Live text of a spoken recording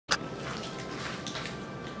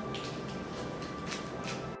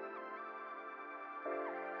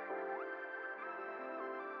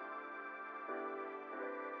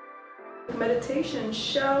meditation,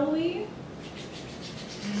 shall we?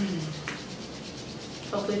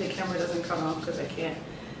 Hopefully the camera doesn't come off because I can't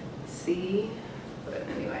see, but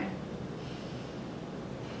anyway.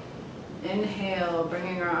 Inhale,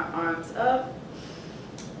 bringing our arms up.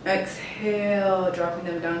 Exhale, dropping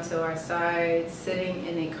them down to our sides, sitting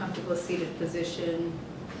in a comfortable seated position.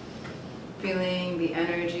 Feeling the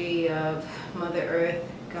energy of Mother Earth,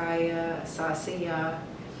 Gaia, Sasya,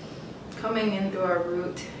 coming in through our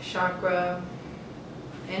root chakra.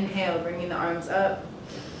 Inhale, bringing the arms up.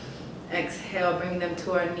 Exhale, bringing them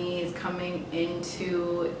to our knees, coming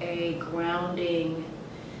into a grounding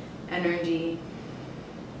energy.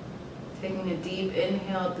 Taking a deep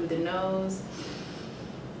inhale through the nose,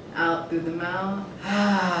 out through the mouth.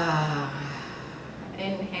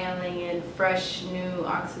 Inhaling in fresh new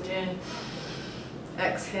oxygen.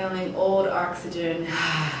 Exhaling old oxygen.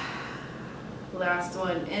 Last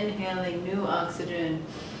one, inhaling new oxygen.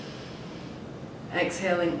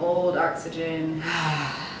 Exhaling old oxygen.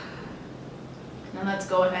 Now let's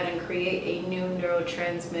go ahead and create a new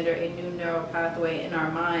neurotransmitter, a new neural pathway in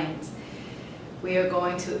our minds. We are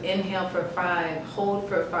going to inhale for 5, hold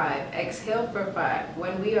for 5, exhale for 5.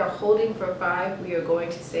 When we are holding for 5, we are going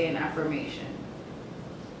to say an affirmation.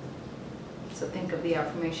 So think of the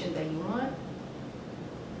affirmation that you want.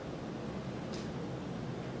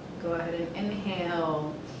 Go ahead and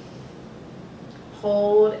inhale,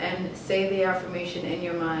 hold, and say the affirmation in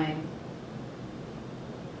your mind.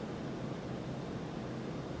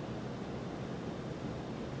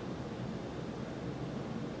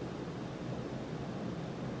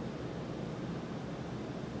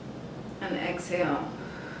 And exhale.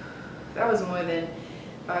 That was more than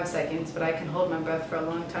 5 seconds, but I can hold my breath for a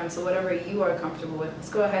long time. So whatever you are comfortable with, let's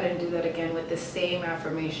go ahead and do that again with the same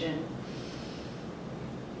affirmation.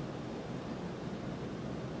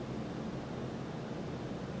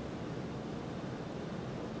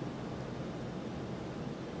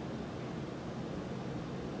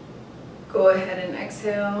 Go ahead and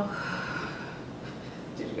exhale.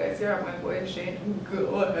 Did you guys hear how my voice changed?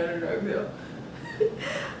 Go ahead and exhale.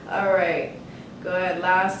 All right, go ahead,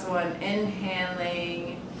 last one.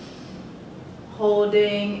 Inhaling,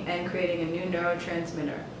 holding, and creating a new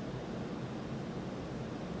neurotransmitter.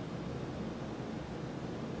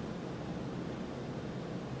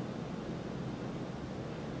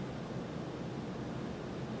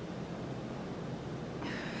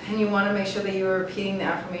 And you want to make sure that you are repeating the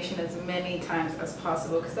affirmation as many times as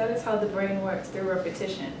possible, because that is how the brain works, through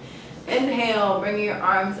repetition. Inhale, bring your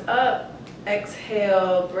arms up.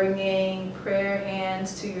 Exhale, bringing prayer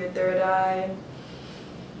hands to your third eye.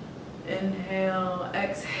 Inhale,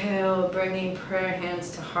 exhale, bringing prayer hands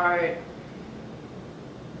to heart.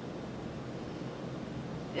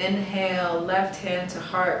 Inhale, left hand to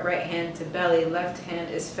heart, right hand to belly. Left hand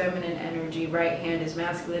is feminine energy, right hand is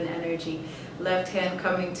masculine energy. Left hand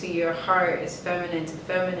coming to your heart is feminine to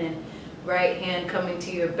feminine. Right hand coming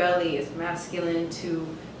to your belly is masculine to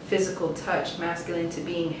physical touch, masculine to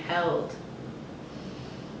being held.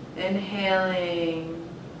 Inhaling,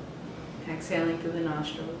 exhaling through the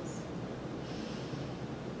nostrils.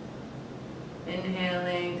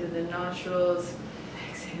 Inhaling through the nostrils,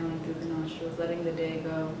 exhaling through the nostrils, letting the day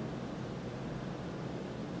go.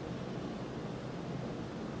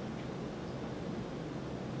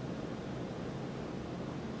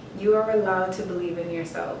 You are allowed to believe in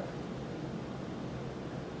yourself.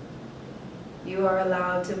 You are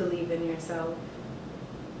allowed to believe in yourself.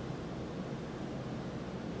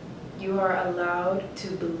 You are allowed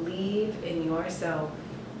to believe in yourself.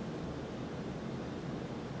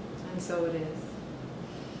 And so it is.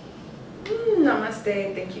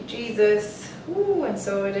 Namaste. Thank you, Jesus. Ooh, and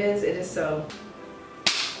so it is. It is so.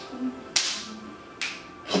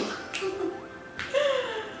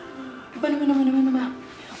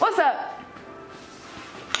 What's up?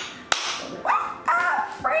 What's up,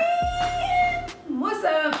 friend? What's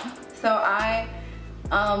up? So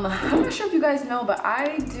I'm not sure if you guys know, but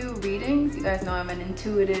I do readings. You guys know I'm an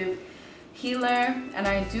intuitive healer, and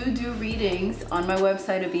I do readings on my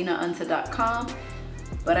website, AbenaAnsah.com.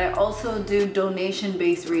 But I also do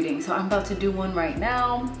donation-based readings. So I'm about to do one right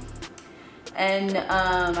now. And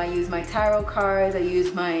I use my tarot cards, I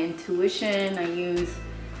use my intuition, I use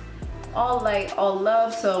all light, all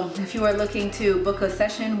love. So if you are looking to book a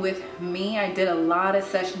session with me, I did a lot of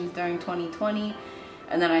sessions during 2020,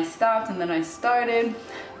 and then I stopped and then I started.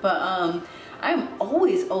 But I'm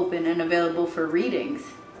always open and available for readings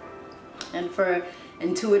and for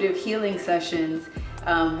intuitive healing sessions,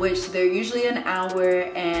 which they're usually an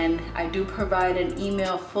hour, and I do provide an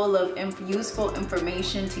email full of useful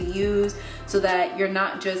information to use so that you're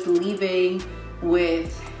not just leaving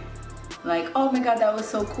with like, oh my god, that was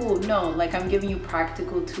so cool. No, like I'm giving you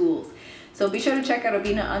practical tools. So be sure to check out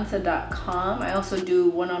AbenaAnsah.com. I also do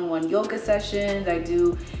one-on-one yoga sessions. I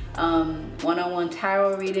do one-on-one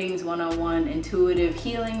tarot readings, one-on-one intuitive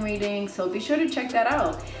healing readings. So be sure to check that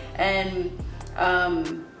out. And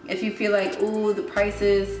if you feel like, ooh, the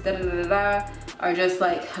prices are just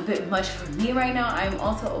like a bit much for me right now, I'm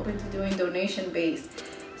also open to doing donation-based.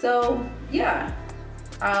 So yeah,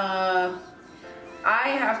 I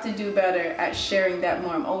have to do better at sharing that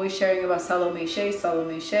more. I'm always sharing about Salome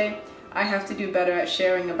Shea. I have to do better at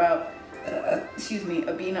sharing about,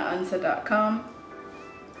 AbenaAnsah.com.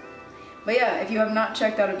 But yeah, if you have not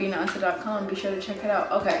checked out AbenaAnsah.com, be sure to check it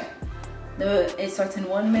out. Okay, it starts in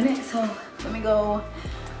 1 minute, so let me go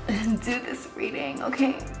do this reading,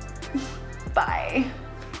 okay? Bye.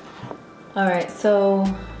 All right, so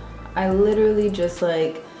I literally just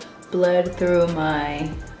like bled through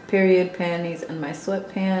my period panties and my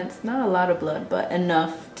sweatpants. Not a lot of blood, but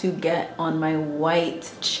enough to get on my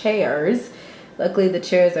white chairs. Luckily the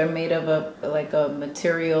chairs are made of a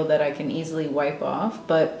material that I can easily wipe off.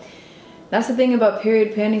 But that's the thing about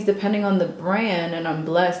period panties, depending on the brand, and I'm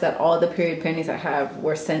blessed that all the period panties I have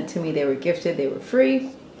were sent to me. They were gifted, they were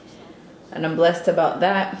free, and I'm blessed about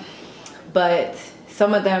that. But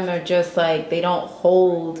some of them are just like, they don't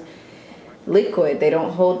hold liquid, they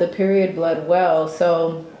don't hold the period blood well.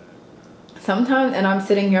 So sometimes, and I'm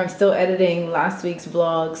sitting here, I'm still editing last week's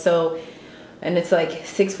vlog, so, and it's like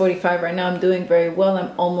 6:45 right now. I'm doing very well.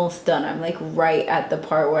 I'm almost done. I'm like right at the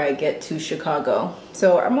part where I get to Chicago,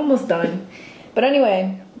 so I'm almost done. But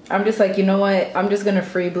anyway, I'm just like, you know what, I'm just gonna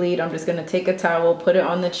free bleed. I'm just gonna take a towel, put it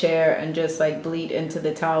on the chair, and just like bleed into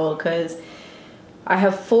the towel, because I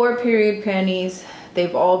have 4 period panties.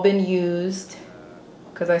 They've all been used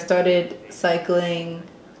because I started cycling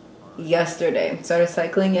yesterday.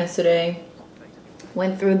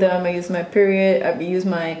 Went through them. I used my period. I used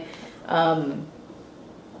my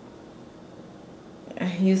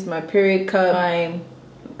period cup, my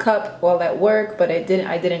cup while at work, but I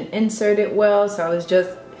didn't insert it well, so I was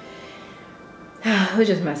just it was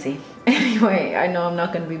just messy. Anyway, I know I'm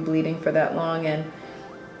not going to be bleeding for that long, and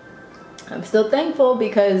I'm still thankful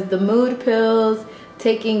because the mood pills,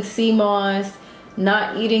 taking sea moss,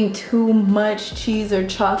 not eating too much cheese or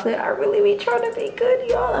chocolate. I really be trying to be good,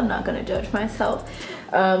 y'all. I'm not gonna judge myself.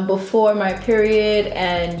 Before my period,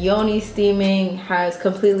 and yoni steaming has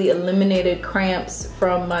completely eliminated cramps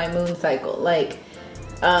from my moon cycle. Like,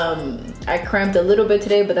 I cramped a little bit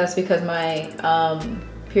today, but that's because my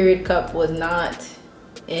period cup was not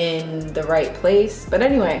in the right place. But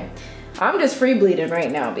anyway, I'm just free bleeding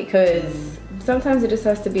right now because sometimes it just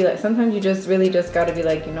has to be like, sometimes you just really just gotta be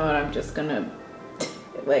like, you know what, I'm just gonna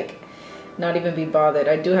like not even be bothered.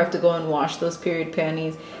 I do have to go and wash those period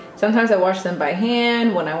panties. Sometimes I wash them by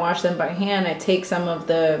hand. When I wash them by hand, I take some of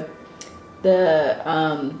the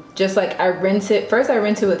just like I rinse it. First I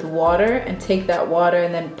rinse it with water and take that water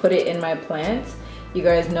and then put it in my plants. You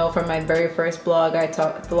guys know from my very first blog I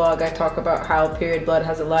talk about how period blood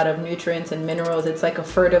has a lot of nutrients and minerals. It's like a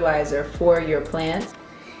fertilizer for your plants.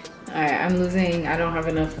 All right, I don't have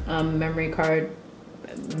enough memory card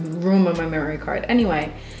room on my memory card.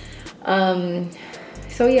 Anyway,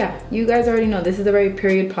 so yeah, you guys already know this is a very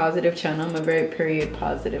period positive channel. I'm a very period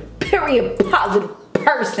positive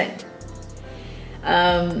person.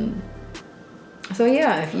 So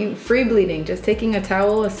yeah, if you free bleeding, just taking a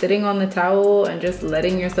towel, sitting on the towel, and just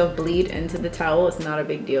letting yourself bleed into the towel, it's not a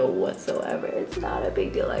big deal whatsoever. It's not a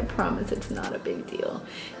big deal. I promise it's not a big deal.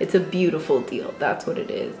 It's a beautiful deal. That's what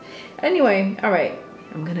it is. Anyway, all right,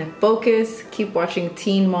 I'm gonna focus, keep watching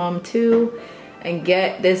Teen Mom 2, and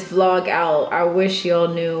get this vlog out. I wish y'all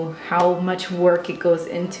knew how much work it goes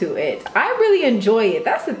into it. I really enjoy it.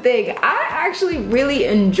 That's the thing. I actually really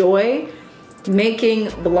enjoy making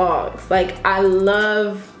vlogs. Like, I'm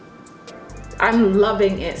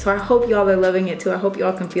loving it. So I hope y'all are loving it too. I hope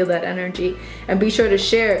y'all can feel that energy. And be sure to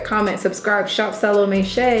share, comment, subscribe, shop Salome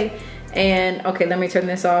Shea. And okay, let me turn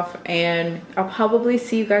this off, and I'll probably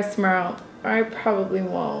see you guys tomorrow. I probably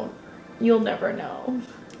won't. You'll never know.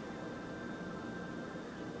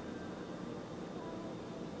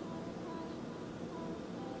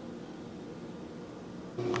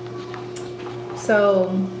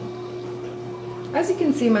 So, as you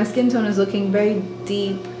can see, my skin tone is looking very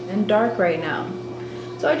deep and dark right now.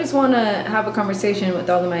 So I just want to have a conversation with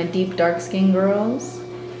all of my deep dark skin girls.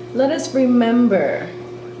 Let us remember,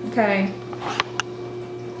 okay?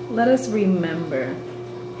 Let us remember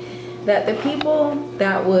that the people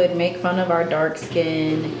that would make fun of our dark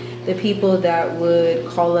skin, the people that would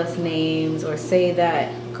call us names or say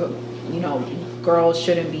that, you know, girls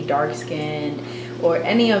shouldn't be dark skinned, or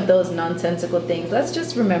any of those nonsensical things. Let's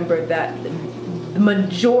just remember that the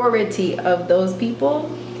majority of those people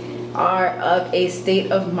are of a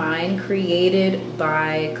state of mind created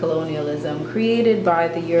by colonialism, created by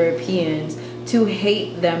the Europeans to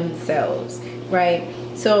hate themselves, right?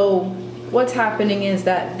 So what's happening is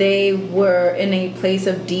that they were in a place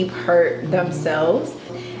of deep hurt themselves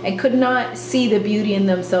and could not see the beauty in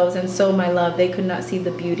themselves. And so, my love, they could not see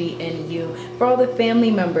the beauty in you. For all the family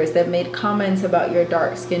members that made comments about your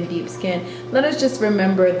dark skin, deep skin, let us just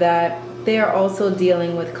remember that they are also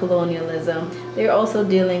dealing with colonialism. They're also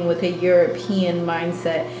dealing with a European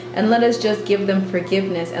mindset. And let us just give them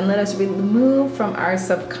forgiveness, and let us remove from our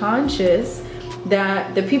subconscious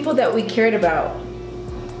that the people that we cared about,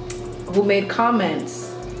 who made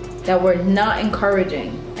comments that were not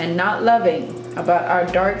encouraging and not loving about our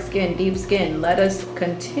dark skin, deep skin, let us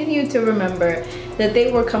continue to remember that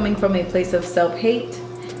they were coming from a place of self-hate.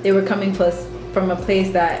 They were coming from a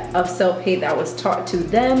place of self-hate that was taught to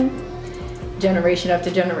them generation after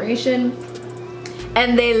generation,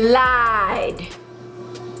 and they lied.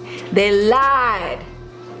 They lied,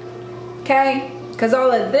 okay? Because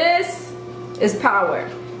all of this is power.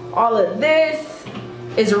 All of this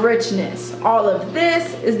is richness. All of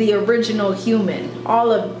this is the original human.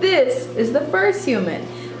 All of this is the first human.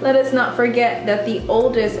 Let us not forget that the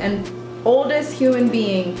oldest human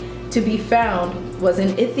being to be found was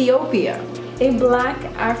in Ethiopia. A black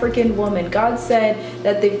African woman. God said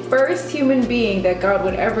that the first human being that God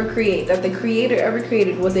would ever create, that the Creator ever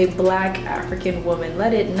created, was a black African woman.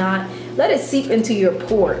 Let it seep into your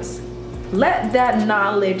pores. Let that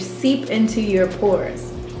knowledge seep into your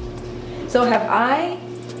pores. So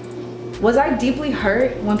was I deeply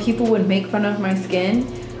hurt when people would make fun of my skin?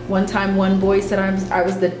 One time one boy said I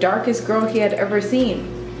was the darkest girl he had ever seen.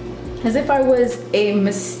 As if I was a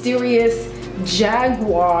mysterious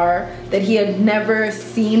jaguar that he had never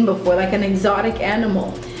seen before, like an exotic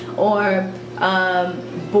animal. Or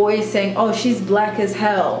boys saying, oh, she's black as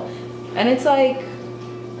hell. And it's like,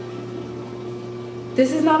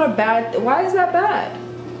 this is not a bad, why is that bad?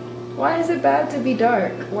 Why is it bad to be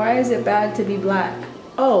dark? Why is it bad to be black?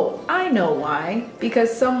 Oh, I know why.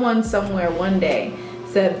 Because someone somewhere one day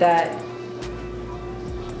said that,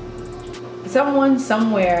 someone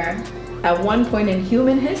somewhere at one point in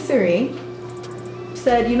human history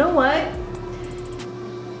said, you know what?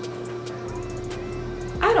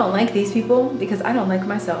 I don't like these people because I don't like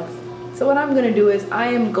myself. So what I'm gonna do is I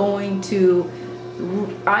am going to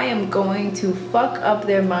fuck up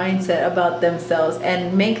their mindset about themselves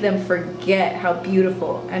and make them forget how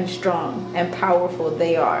beautiful and strong and powerful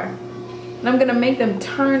they are. And I'm gonna make them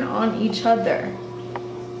turn on each other.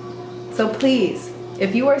 So please,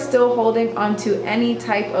 if you are still holding on to any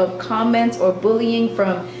type of comments or bullying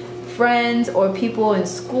from friends or people in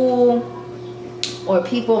school or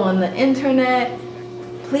people on the internet,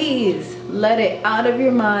 please let it out of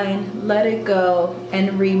your mind, let it go,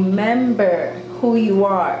 and remember who you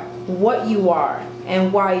are, what you are,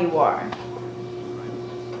 and why you are.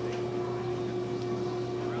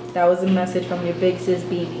 That was a message from your big sis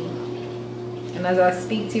Beanie. And as I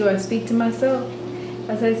speak to you, I speak to myself.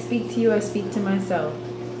 As I speak to you, I speak to myself.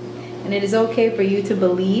 And it is okay for you to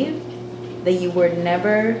believe that you were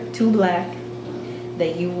never too black,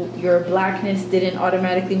 that your blackness didn't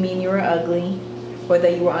automatically mean you were ugly, or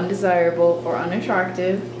that you were undesirable or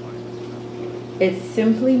unattractive. It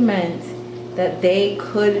simply meant that they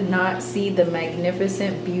could not see the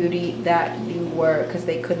magnificent beauty that you were, because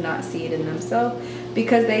they could not see it in themselves,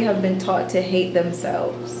 because they have been taught to hate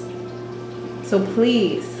themselves. So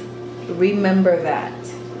please remember that.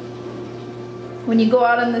 When you go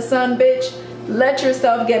out in the sun, bitch, let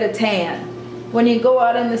yourself get a tan. When you go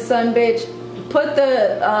out in the sun, bitch, put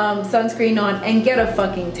the sunscreen on and get a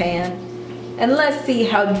fucking tan. And let's see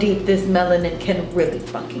how deep this melanin can really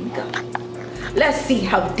fucking go. Let's see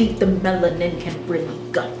how deep the melanin can really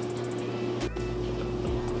go.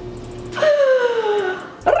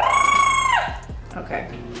 Okay,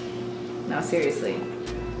 now seriously,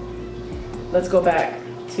 let's go back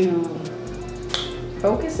to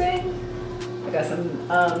focusing. I got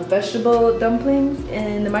some vegetable dumplings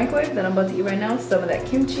in the microwave that I'm about to eat right now. Some of that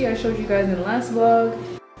kimchi I showed you guys in the last vlog.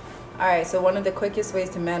 Alright, so one of the quickest ways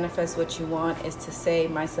to manifest what you want is to say,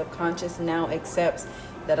 my subconscious now accepts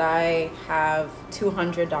that I have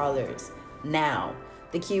 $200 now.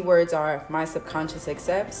 The key words are my subconscious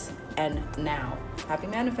accepts and now. Happy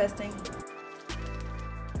manifesting.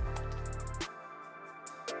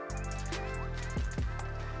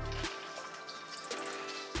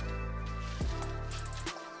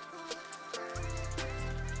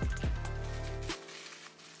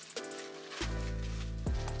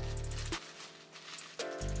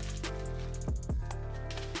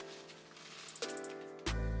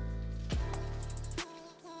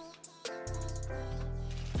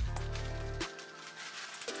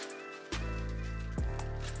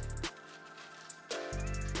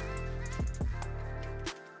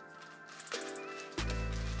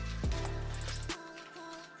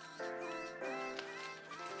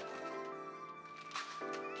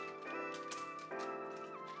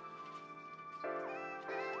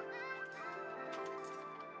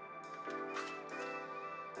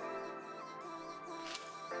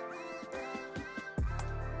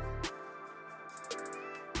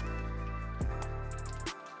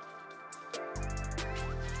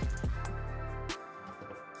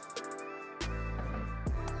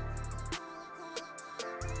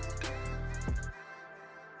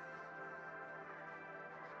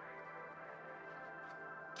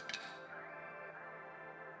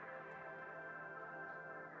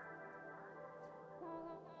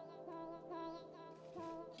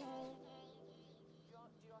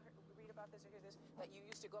 about this or hear this, that you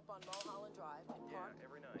used to go up on Mulholland Drive and park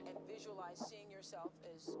every night and visualize seeing yourself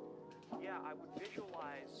as... Yeah, I would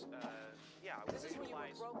visualize, This is when you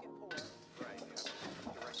were broke and poor. Right, yeah.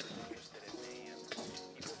 Directors interested in me and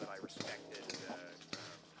people that I respected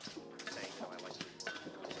saying, I like your work,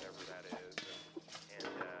 whatever that is, and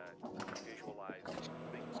visualize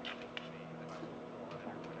things coming to me that I would want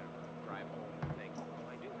or whatever. Drive home and think,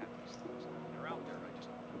 well, I do have these things. They're out there. I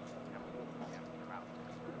just have to look at them. They're out there.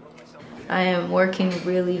 I am working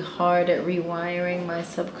really hard at rewiring my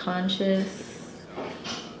subconscious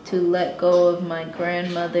to let go of my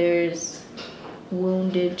grandmother's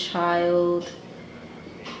wounded child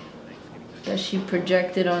that she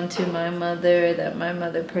projected onto my mother, that my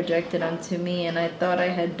mother projected onto me, and I thought I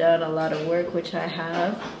had done a lot of work, which I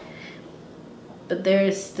have, but there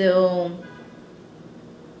is still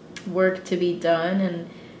work to be done. And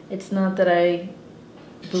it's not that I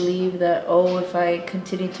believe that, oh, if I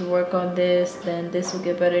continue to work on this, then this will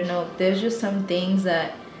get better. No, there's just some things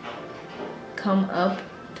that come up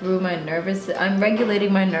through my I'm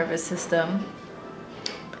regulating my nervous system,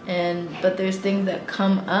 but there's things that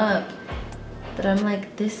come up that I'm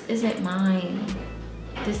like, this isn't mine.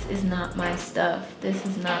 This is not my stuff. This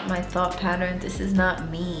is not my thought pattern. This is not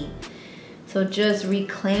me. So just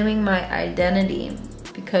reclaiming my identity,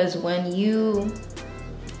 because when you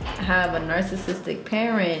have a narcissistic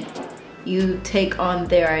parent, you take on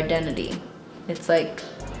their identity. It's like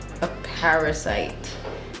a parasite.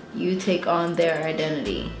 You take on their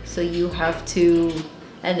identity. So you have to,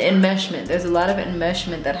 and enmeshment. There's a lot of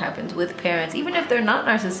enmeshment that happens with parents, even if they're not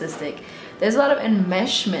narcissistic. There's a lot of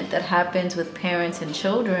enmeshment that happens with parents and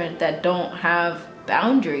children that don't have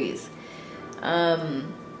boundaries.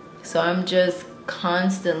 So I'm just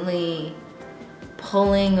constantly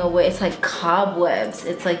pulling away. It's like cobwebs.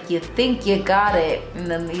 It's like you think you got it, and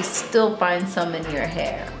then you still find some in your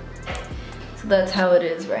hair. So that's how it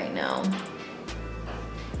is right now.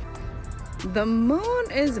 The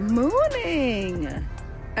moon is mooning.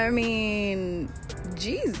 I mean,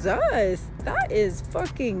 Jesus, that is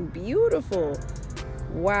fucking beautiful.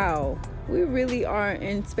 Wow, we really are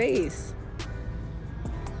in space.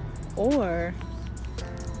 Or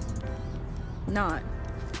not.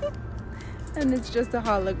 And it's just a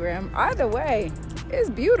hologram. Either way, it's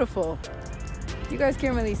beautiful. You guys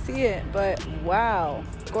can't really see it, but wow,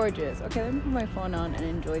 gorgeous. Okay, let me put my phone on and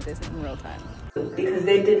enjoy this in real time. Because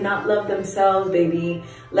they did not love themselves, baby.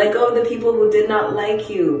 Let go of the people who did not like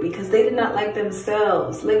you because they did not like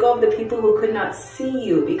themselves. Let go of the people who could not see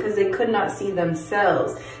you because they could not see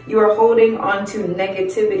themselves. You are holding on to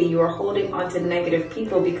negativity. You are holding on to negative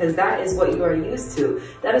people because that is what you are used to.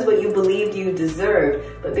 That is what you believed you deserved.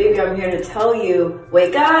 But baby, I'm here to tell you,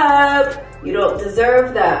 wake up. You don't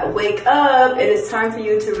deserve that. Wake up. It is time for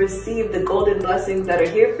you to receive the golden blessings that are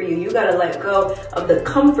here for you. You got to let go of the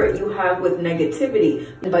comfort you have with negativity.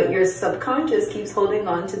 But your subconscious keeps holding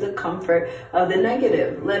on to the comfort of the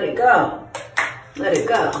negative. Let it go. Let it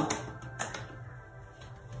go.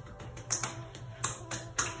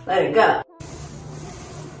 Let it go.